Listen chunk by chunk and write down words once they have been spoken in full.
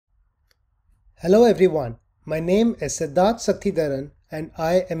Hello everyone, my name is Siddharth and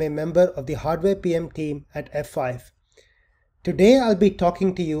I am a member of the Hardware PM team at F5. Today I'll be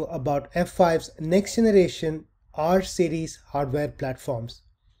talking to you about F5's next generation rSeries hardware platforms.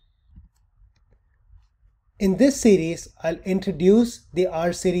 In this series, I'll introduce the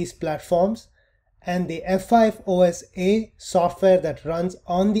rSeries platforms and the F5 OS A software that runs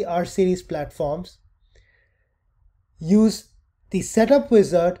on the rSeries platforms, use the setup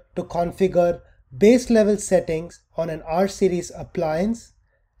wizard to configure base level settings on an rSeries appliance,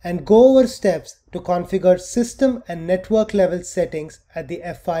 and go over steps to configure system and network level settings at the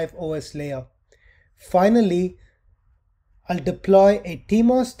F5 OS layer. Finally, I'll deploy a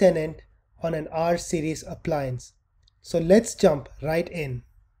TMOS tenant on an rSeries appliance. So let's jump right in.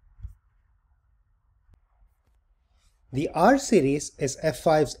 The rSeries is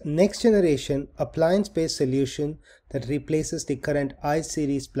F5's next generation appliance-based solution that replaces the current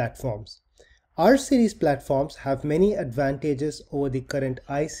iSeries platforms. rSeries platforms have many advantages over the current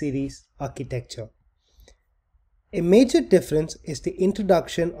iSeries architecture. A major difference is the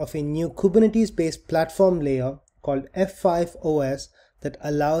introduction of a new Kubernetes-based platform layer called F5 OS that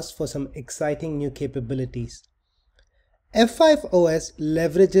allows for some exciting new capabilities. F5 OS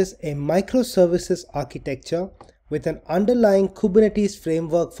leverages a microservices architecture with an underlying Kubernetes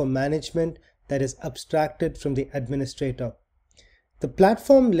framework for management that is abstracted from the administrator. The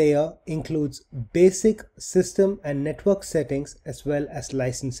platform layer includes basic system and network settings as well as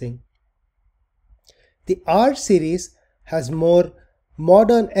licensing. The rSeries has more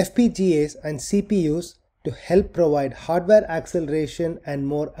modern FPGAs and CPUs to help provide hardware acceleration and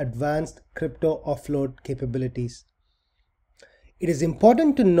more advanced crypto offload capabilities. It is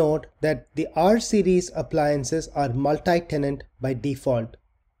important to note that the rSeries appliances are multi-tenant by default.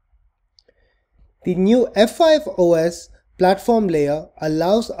 The new F5 OS platform layer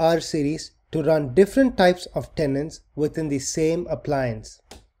allows rSeries to run different types of tenants within the same appliance.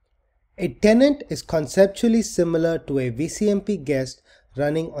 A tenant is conceptually similar to a VCMP guest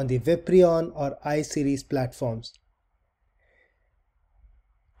running on the Viprion or iSeries platforms.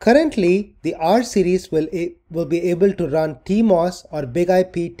 Currently, the rSeries will be able to run TMOS or Big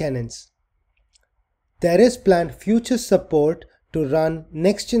IP tenants. There is planned future support to run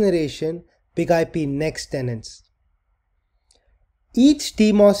next generation Big IP Next tenants. Each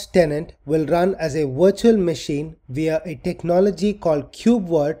TMOS tenant will run as a virtual machine via a technology called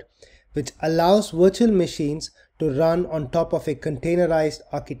KubeVirt, which allows virtual machines to run on top of a containerized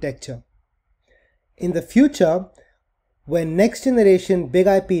architecture. In the future, when next generation Big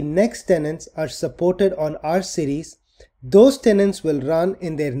IP Next tenants are supported on rSeries, those tenants will run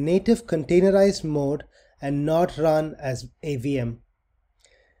in their native containerized mode and not run as a VM.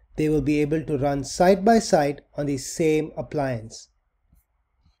 They will be able to run side by side on the same appliance.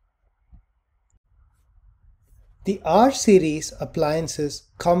 The rSeries appliances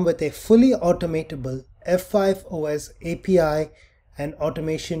come with a fully automatable F5 OS API and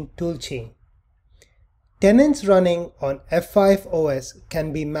automation toolchain. Tenants running on F5 OS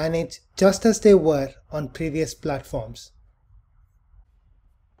can be managed just as they were on previous platforms.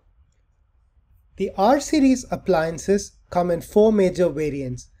 The rSeries appliances come in 4 major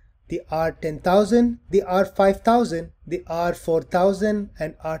variants: the R10000, the R5000, the R4000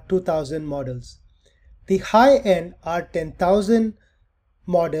 and R2000 models. The high-end R10000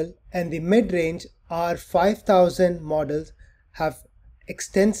 model and the mid-range R5000 models have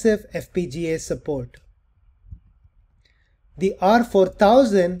extensive FPGA support. The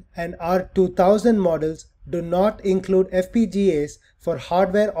R4000 and R2000 models do not include FPGAs for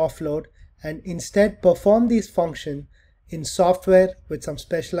hardware offload and instead perform these functions in software with some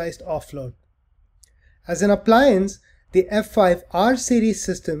specialized offload. As an appliance, the F5 rSeries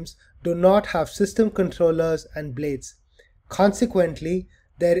systems do not have system controllers and blades. Consequently,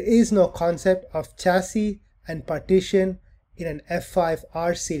 there is no concept of chassis and partition in an F5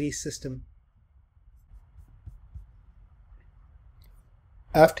 rSeries system.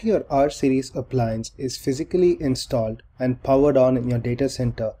 After your rSeries appliance is physically installed and powered on in your data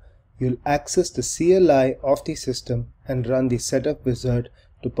center, you'll access the CLI of the system and run the setup wizard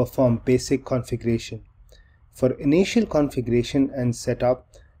to perform basic configuration. For initial configuration and setup,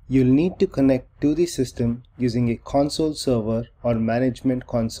 you'll need to connect to the system using a console server or management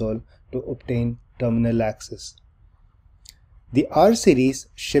console to obtain terminal access. The rSeries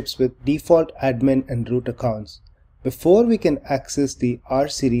ships with default admin and root accounts. Before we can access the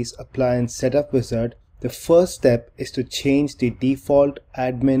rSeries appliance setup wizard, the first step is to change the default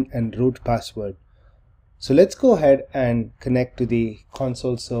admin and root password. So let's go ahead and connect to the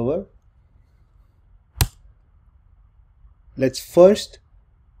console server. Let's first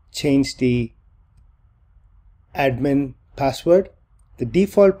change the admin password. The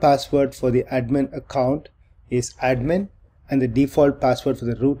default password for the admin account is admin, and the default password for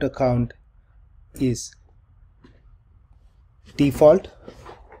the root account is default.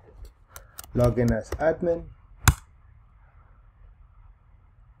 Log in as admin.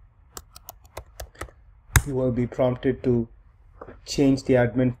 You will be prompted to change the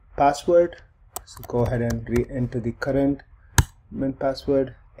admin password. So go ahead and re-enter the current admin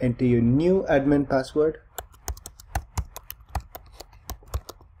password. Enter your new admin password.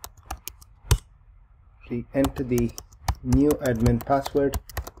 Re-enter the new admin password.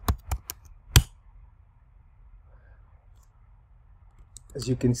 As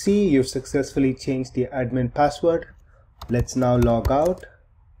you can see, you've successfully changed the admin password. Let's now log out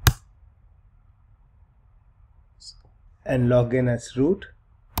and log in as root.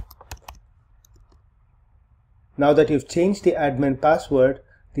 Now that you've changed the admin password,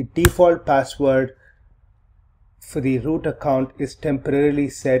 the default password for the root account is temporarily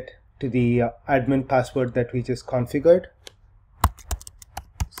set to the admin password that we just configured.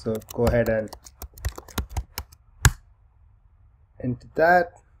 So go ahead and enter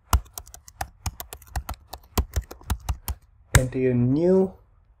that. Enter your new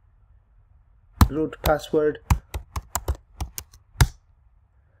root password.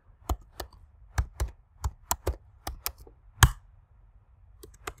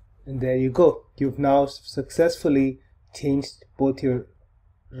 And there you go. You've now successfully changed both your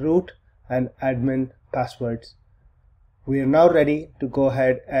root and admin passwords. We are now ready to go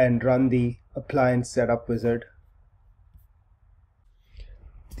ahead and run the appliance setup wizard.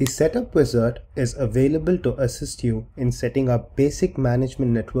 The setup wizard is available to assist you in setting up basic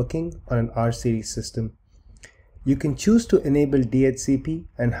management networking on an rSeries system. You can choose to enable DHCP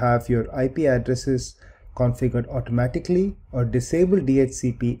and have your IP addresses configured automatically, or disable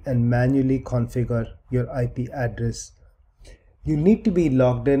DHCP and manually configure your IP address. You need to be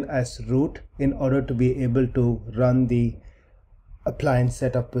logged in as root in order to be able to run the appliance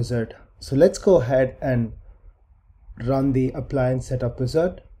setup wizard. So let's go ahead and run the appliance setup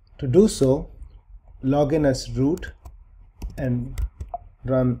wizard. To do so, log in as root and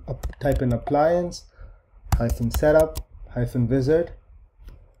type in appliance -setup -wizard.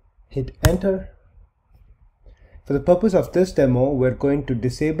 Hit enter. For the purpose of this demo, we're going to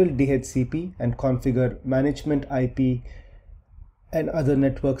disable DHCP and configure management IP and other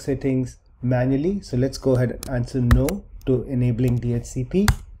network settings manually. So let's go ahead and answer no to enabling DHCP.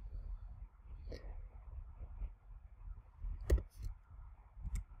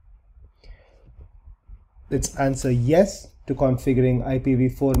 Let's answer yes to configuring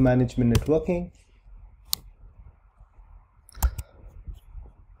IPv4 management networking.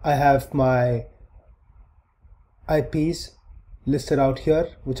 I have my IPs listed out here,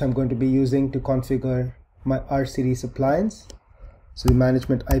 which I'm going to be using to configure my rSeries appliance. So the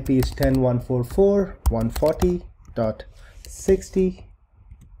management IP is 10.144.140.60.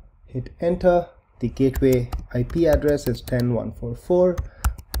 Hit enter. The gateway IP address is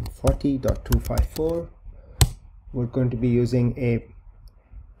 10.144.140.254. We're going to be using a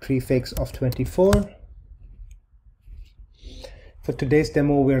prefix of 24. For today's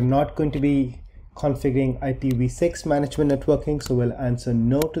demo, we're not going to be configuring IPv6 management networking, so we'll answer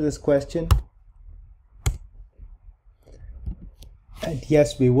no to this question. And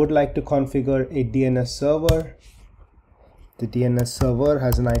yes, we would like to configure a DNS server. The DNS server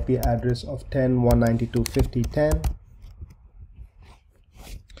has an IP address of 10.192.50.10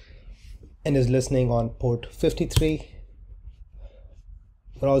 and is listening on port 53.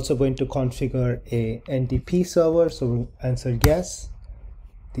 We're also going to configure a NTP server, so we'll answer yes.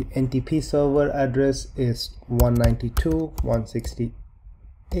 The NTP server address is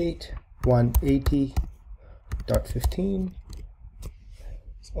 192.168.180.15.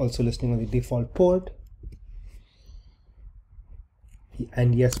 It's also listening on the default port.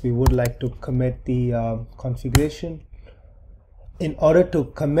 And yes, we would like to commit the configuration. In order to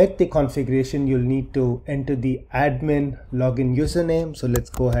commit the configuration, you'll need to enter the admin login username. So let's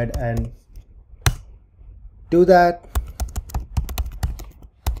go ahead and do that.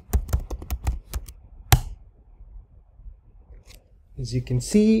 As you can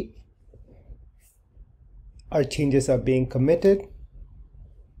see, our changes are being committed,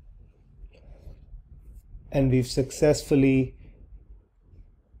 and we've successfully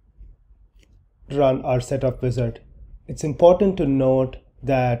run our setup wizard. It's important to note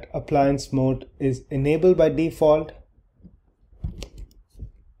that appliance mode is enabled by default.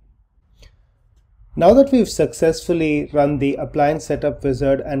 Now that we've successfully run the appliance setup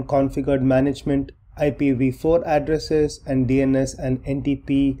wizard and configured management IPv4 addresses and DNS and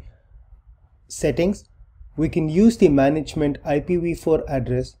NTP settings, we can use the management IPv4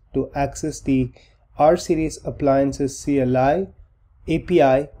 address to access the rSeries Appliances CLI,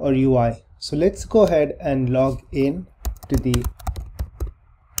 API or UI. So let's go ahead and log in to the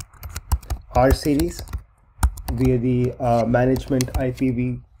rSeries via the management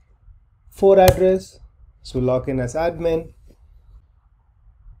IPv4 address. So log in as admin,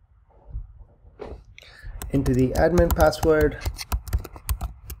 into the admin password.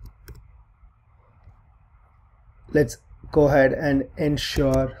 Let's go ahead and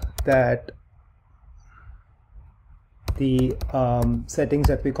ensure that the settings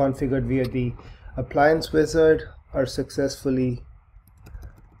that we configured via the appliance wizard are successfully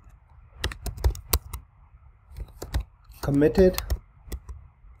committed.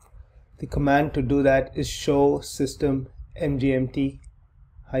 The command to do that is show system mgmt-ip.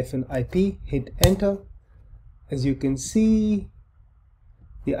 Hit enter. As you can see,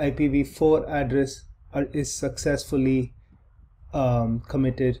 the IPv4 address is successfully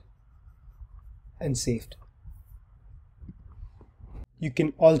committed and saved. You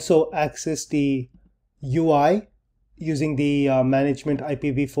can also access the UI using the management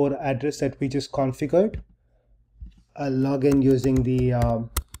IPv4 address that we just configured. I'll log in using the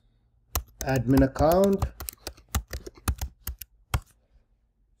admin account.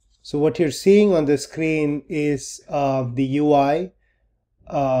 So what you're seeing on the screen is the UI.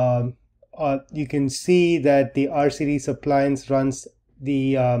 You can see that the rSeries appliance runs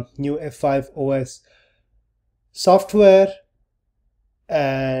the new F5 OS software,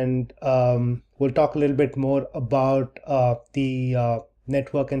 and we'll talk a little bit more about the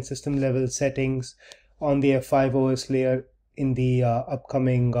network and system level settings on the F5 OS layer in the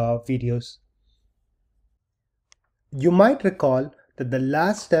upcoming videos. You might recall that the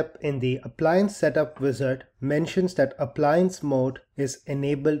last step in the appliance setup wizard mentions that appliance mode is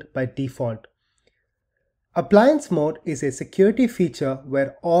enabled by default. Appliance mode is a security feature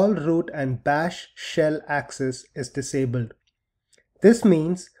where all root and bash shell access is disabled. This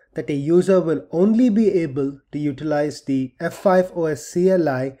means that a user will only be able to utilize the F5 OS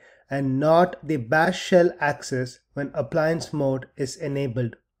CLI and not the bash shell access when appliance mode is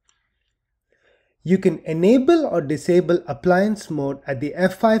enabled. You can enable or disable appliance mode at the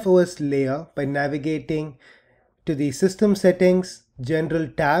F5 OS layer by navigating to the System Settings General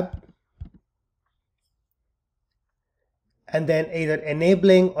tab and then either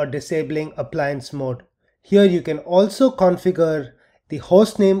enabling or disabling appliance mode. Here you can also configure the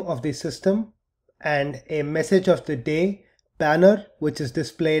host name of the system and a message of the day banner which is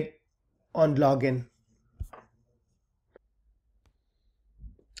displayed on login.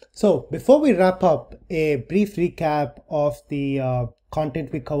 So before we wrap up, a brief recap of the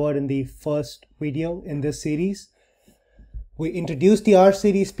content we covered in the first video in this series. We introduced the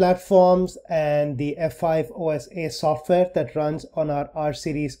rSeries platforms and the F5 OSA software that runs on our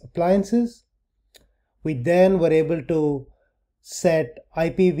rSeries appliances. We then were able to set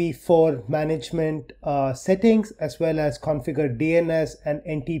IPv4 management settings as well as configure DNS and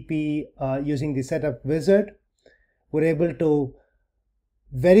NTP using the setup wizard. We're able to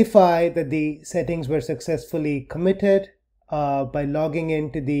verify that the settings were successfully committed by logging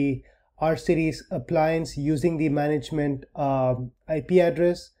into the rSeries appliance using the management IP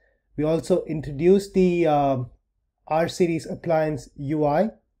address. We also introduced the rSeries appliance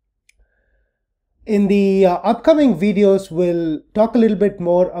UI. In the upcoming videos, we'll talk a little bit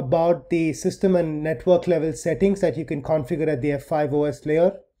more about the system and network level settings that you can configure at the F5 OS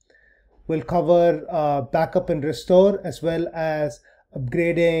layer. We'll cover backup and restore as well as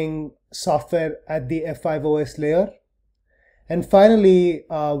upgrading software at the F5 OS layer. And finally,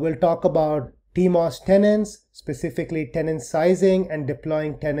 we'll talk about TMOS tenants, specifically tenant sizing and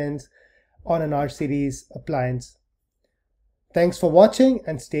deploying tenants on an rSeries appliance. Thanks for watching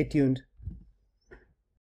and stay tuned.